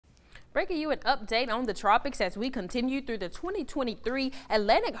Bringing you an update on the tropics as we continue through the 2023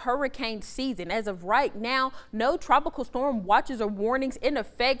 Atlantic hurricane season. As of right now, no tropical storm watches or warnings in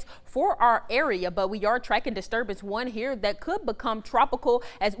effect for our area, but we are tracking disturbance one here that could become tropical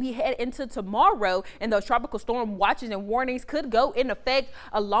as we head into tomorrow, and those tropical storm watches and warnings could go in effect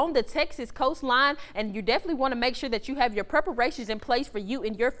along the Texas coastline, and you definitely want to make sure that you have your preparations in place for you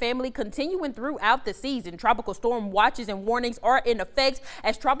and your family continuing throughout the season. Tropical storm watches and warnings are in effect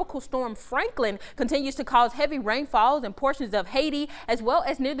as Tropical Storm Franklin continues to cause heavy rainfalls in portions of Haiti as well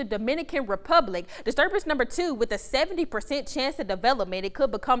as near the Dominican Republic. Disturbance number 2 with a 70% chance of development. It could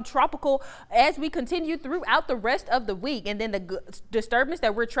become tropical as we continue throughout the rest of the week. And then the disturbance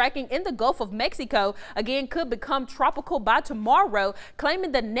that we're tracking in the Gulf of Mexico again could become tropical by tomorrow,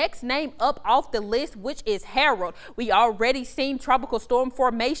 claiming the next name up off the list, which is Harold. We already seen tropical storm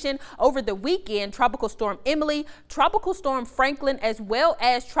formation over the weekend. Tropical Storm Emily, Tropical Storm Franklin, as well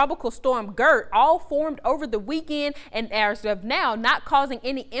as Tropical Storm Gert all formed over the weekend, and as of now not causing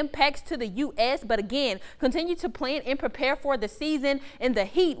any impacts to the U.S. But again, continue to plan and prepare for the season in the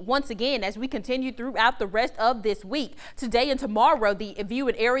heat once again as we continue throughout the rest of this week. Today and tomorrow, the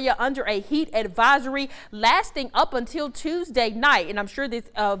viewing area under a heat advisory lasting up until Tuesday night, and I'm sure this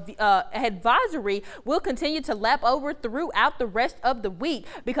advisory will continue to lap over throughout the rest of the week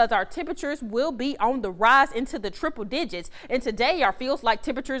because our temperatures will be on the rise into the triple digits. And today our feels like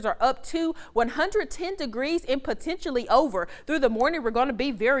temperatures are up to 110 degrees and potentially over. Through the morning, we're going to be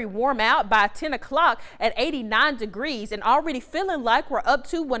very warm out by 10 o'clock at 89 degrees and already feeling like we're up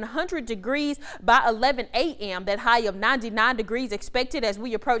to 100 degrees by 11 a.m. That high of 99 degrees expected as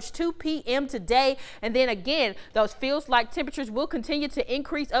we approach 2 p.m. today. And then again, those feels like temperatures will continue to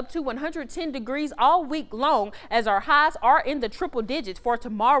increase up to 110 degrees all week long as our highs are in the triple digits. For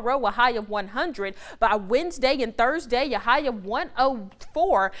tomorrow, a high of 100. By Wednesday and Thursday, a high of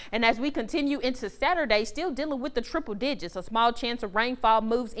 104. And as we continue into Saturday, still dealing with the triple digits. A small chance of rainfall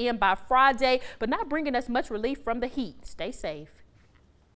moves in by Friday, but not bringing us much relief from the heat. Stay safe.